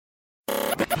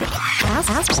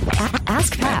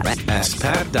AskPat.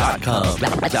 AskPat.com.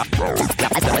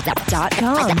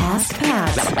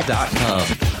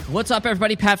 AskPat.com. What's up,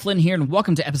 everybody? Pat Flynn here, and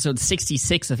welcome to episode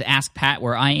 66 of Ask Pat,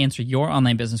 where I answer your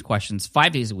online business questions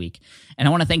 5 days a week. And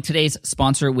I want to thank today's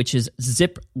sponsor, which is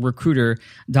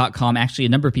ZipRecruiter.com. Actually, a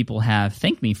number of people have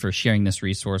thanked me for sharing this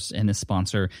resource and this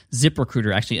sponsor,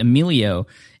 ZipRecruiter. Actually, Emilio,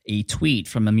 a tweet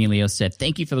from Emilio said,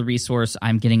 "Thank you for the resource.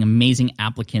 I'm getting amazing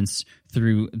applicants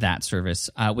through that service."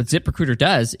 What ZipRecruiter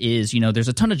does is, there's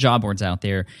a ton of job boards out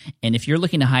there, and if you're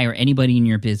looking to hire anybody in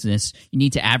your business, you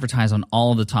need to advertise on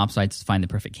all of the top sites to find the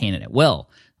perfect candidate. Well,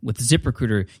 with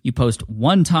ZipRecruiter, you post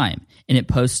one time, and it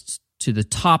posts to the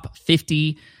top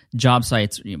 50 job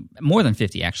sites, more than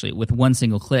 50 actually, with one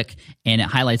single click, and it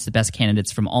highlights the best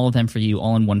candidates from all of them for you,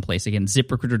 all in one place. Again,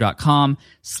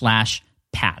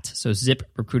 ZipRecruiter.com/Pat. So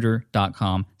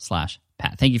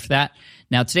ZipRecruiter.com/Pat. Thank you for that.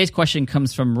 Now, today's question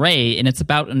comes from Ray, and it's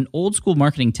about an old school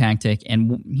marketing tactic,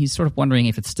 and he's sort of wondering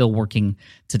if it's still working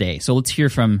today. So let's hear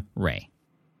from Ray.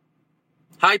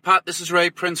 Hi, Pat. This is Ray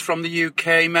Prince from the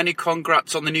UK. Many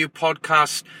congrats on the new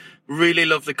podcast. Really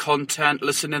love the content.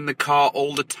 Listen in the car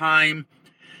all the time.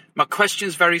 My question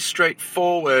is very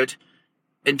straightforward.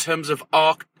 In terms of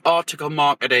article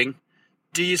marketing,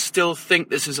 do you still think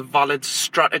this is a valid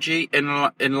strategy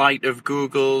in light of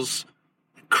Google's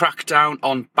crackdown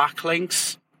on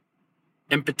backlinks?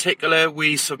 In particular,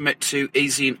 we submit to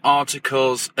Easy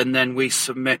Articles, and then we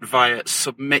submit via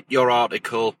Submit Your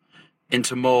Article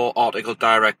into more article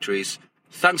directories.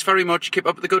 Thanks very much. Keep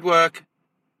up the good work.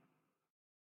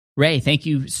 Ray, thank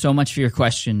you so much for your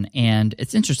question. And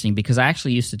it's interesting because I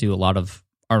actually used to do a lot of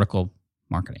article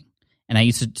marketing, and I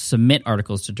used to submit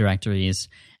articles to directories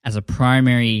as a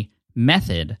primary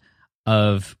method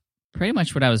of pretty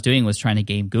much what I was doing was trying to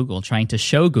game Google, trying to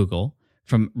show Google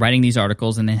from writing these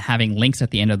articles and then having links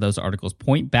at the end of those articles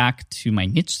point back to my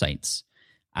niche sites.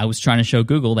 I was trying to show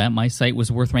Google that my site was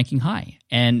worth ranking high.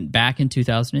 And back in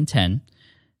 2010,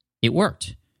 it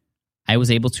worked. I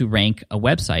was able to rank a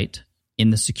website in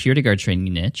the security guard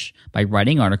training niche by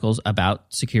writing articles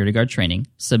about security guard training,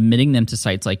 submitting them to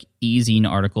sites like eZine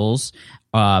Articles,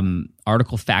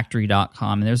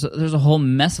 articlefactory.com, and there's a whole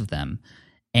mess of them,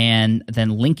 and then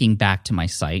linking back to my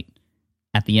site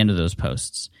at the end of those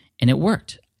posts. And it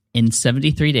worked. In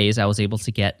 73 days, I was able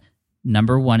to get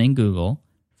number one in Google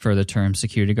for the term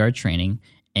security guard training,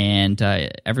 and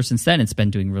ever since then, it's been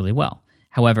doing really well.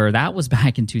 However, that was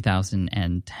back in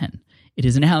 2010. It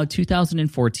is now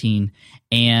 2014,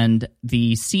 and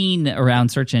the scene around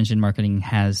search engine marketing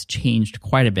has changed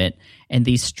quite a bit, and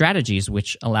these strategies,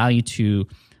 which allow you to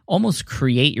almost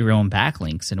create your own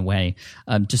backlinks in a way,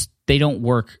 they don't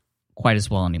work quite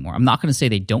as well anymore. I'm not going to say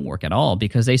they don't work at all,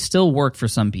 because they still work for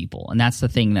some people, and that's the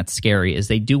thing that's scary, is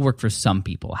they do work for some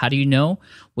people. How do you know?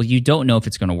 Well, you don't know if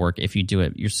it's going to work if you do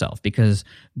it yourself, because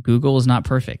Google is not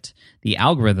perfect. The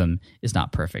algorithm is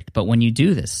not perfect. But when you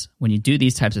do this, when you do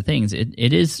these types of things, it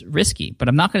is risky. But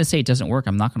I'm not going to say it doesn't work.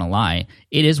 I'm not going to lie.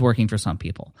 It is working for some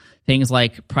people. Things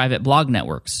like private blog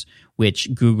networks,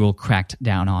 which Google cracked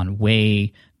down on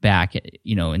way back,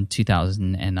 in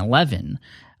 2011.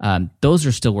 Those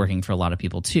are still working for a lot of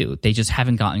people too. They just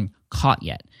haven't gotten caught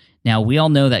yet. Now, we all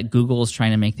know that Google is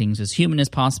trying to make things as human as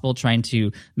possible, trying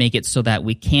to make it so that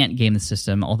we can't game the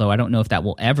system, although I don't know if that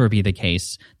will ever be the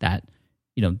case, that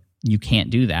you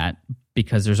can't do that,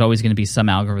 because there's always going to be some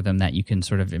algorithm that you can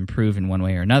sort of improve in one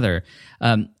way or another.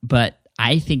 But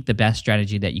I think the best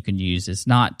strategy that you can use is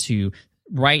not to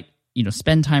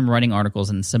spend time writing articles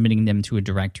and submitting them to a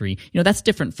directory. That's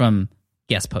different from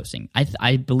guest posting.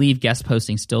 I believe guest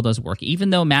posting still does work,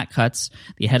 even though Matt Cutts,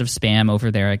 the head of spam over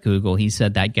there at Google, he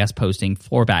said that guest posting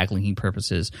for backlinking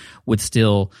purposes would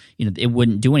still, it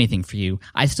wouldn't do anything for you.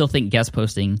 I still think guest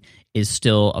posting is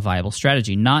still a viable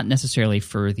strategy, not necessarily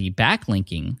for the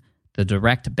backlinking, the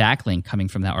direct backlink coming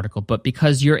from that article, but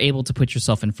because you're able to put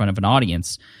yourself in front of an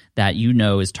audience that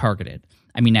is targeted.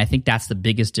 I think that's the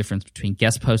biggest difference between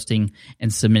guest posting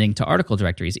and submitting to article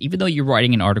directories. Even though you're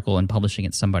writing an article and publishing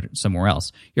it somewhere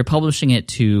else, you're publishing it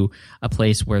to a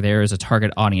place where there is a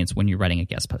target audience when you're writing a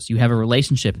guest post. You have a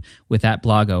relationship with that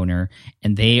blog owner,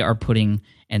 and they are putting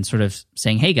and sort of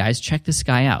saying, "Hey guys, check this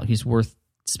guy out. He's worth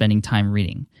spending time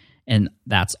reading." And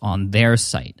that's on their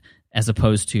site, as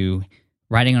opposed to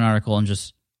writing an article and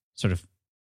just sort of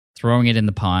throwing it in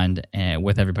the pond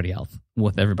with everybody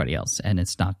else, and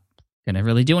it's not going to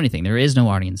really do anything. There is no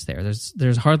audience there.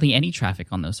 There's hardly any traffic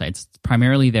on those sites. It's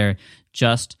primarily there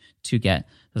just to get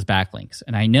those backlinks.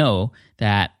 And I know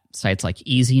that sites like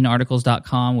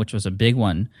eZineArticles.com, which was a big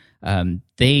one,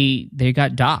 they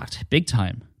got docked big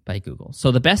time by Google.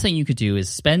 So the best thing you could do is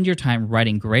spend your time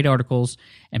writing great articles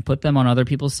and put them on other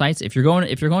people's sites. If you're going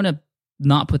to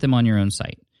not put them on your own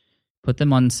site, put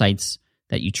them on sites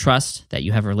that you trust, that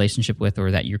you have a relationship with,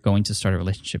 or that you're going to start a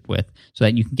relationship with, so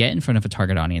that you can get in front of a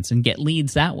target audience and get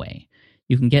leads that way.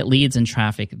 You can get leads and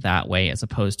traffic that way as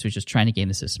opposed to just trying to game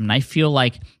the system. And I feel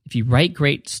like if you write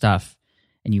great stuff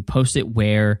and you post it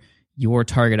where your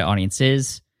target audience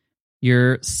is,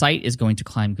 your site is going to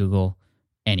climb Google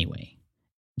anyway.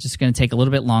 It's just going to take a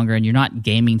little bit longer, and you're not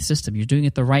gaming the system. You're doing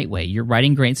it the right way. You're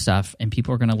writing great stuff, and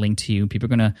people are going to link to you. People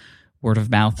are going to word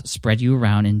of mouth spread you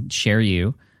around and share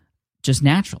you just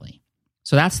naturally.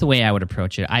 So that's the way I would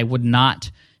approach it. I would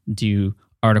not do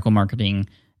article marketing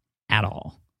at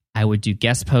all. I would do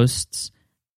guest posts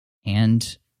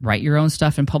and write your own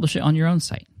stuff and publish it on your own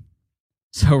site.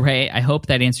 So, Ray, I hope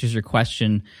that answers your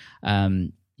question.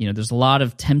 There's a lot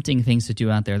of tempting things to do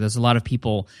out there. There's a lot of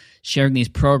people sharing these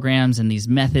programs and these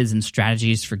methods and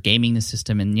strategies for gaming the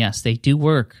system. And yes, they do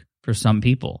work for some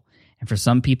people. And for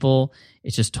some people,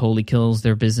 it just totally kills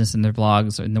their business and their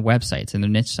blogs and their websites and their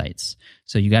niche sites.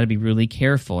 So you got to be really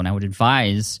careful. And I would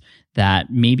advise that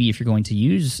maybe if you're going to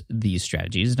use these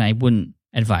strategies, and I wouldn't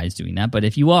advise doing that, but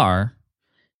if you are,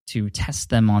 to test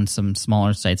them on some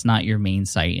smaller sites, not your main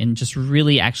site, and just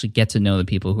really actually get to know the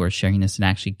people who are sharing this and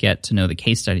actually get to know the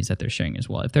case studies that they're sharing as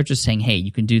well. If they're just saying, hey,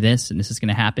 you can do this and this is going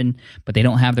to happen, but they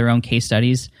don't have their own case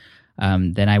studies,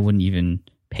 then I wouldn't even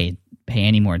pay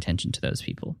any more attention to those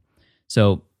people.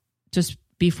 So just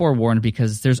be forewarned,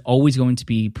 because there's always going to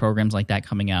be programs like that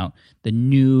coming out. The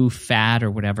new fad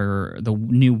or whatever, the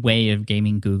new way of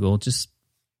gaming Google, just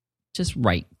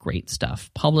write great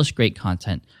stuff. Publish great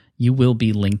content. You will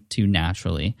be linked to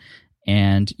naturally,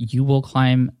 and you will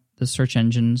climb the search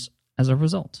engines as a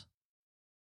result.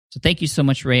 So thank you so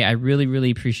much, Ray. I really, really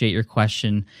appreciate your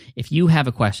question. If you have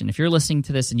a question, if you're listening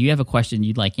to this and you have a question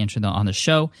you'd like answered on the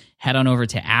show, head on over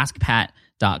to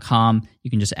askpat.com. You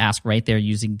can just ask right there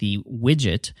using the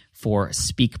widget for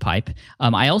SpeakPipe.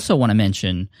 I also want to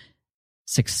mention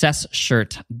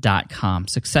successshirt.com.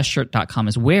 Successshirt.com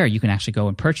is where you can actually go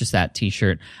and purchase that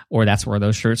t-shirt, or that's where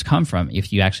those shirts come from.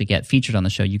 If you actually get featured on the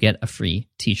show, you get a free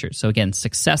t-shirt. So again,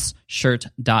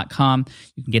 successshirt.com.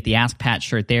 You can get the Ask Pat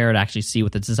shirt there to actually see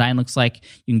what the design looks like.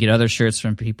 You can get other shirts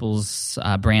from people's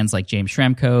brands like James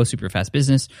Schramko, Super Fast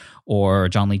Business, or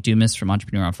John Lee Dumas from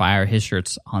Entrepreneur on Fire. His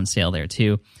shirt's on sale there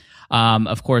too.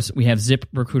 Of course, we have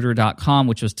ZipRecruiter.com,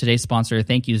 which was today's sponsor.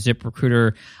 Thank you,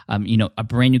 ZipRecruiter. A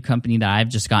brand new company that I've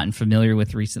just gotten familiar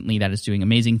with recently that is doing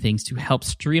amazing things to help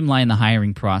streamline the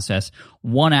hiring process.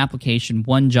 One application,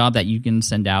 one job that you can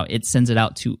send out, it sends it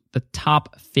out to the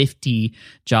top 50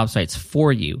 job sites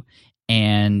for you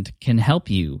and can help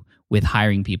you with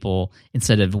hiring people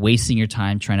instead of wasting your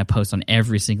time trying to post on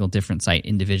every single different site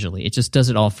individually. It just does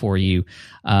it all for you.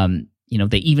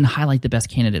 They even highlight the best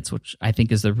candidates, which I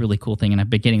think is a really cool thing. And I've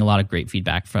been getting a lot of great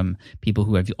feedback from people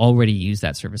who have already used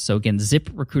that service. So again,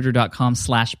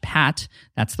 ziprecruiter.com/Pat.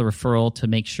 That's the referral to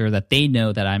make sure that they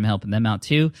know that I'm helping them out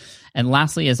too. And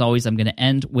lastly, as always, I'm going to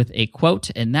end with a quote.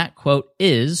 And that quote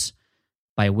is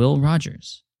by Will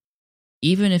Rogers.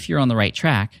 Even if you're on the right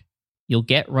track, you'll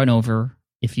get run over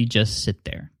if you just sit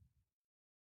there.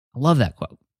 I love that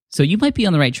quote. So you might be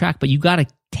on the right track, but you got to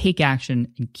take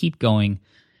action and keep going.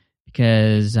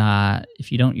 Because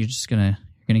if you don't, you're gonna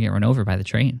get run over by the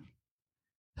train.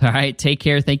 All right, take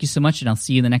care. Thank you so much, and I'll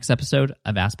see you in the next episode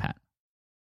of Ask Pat.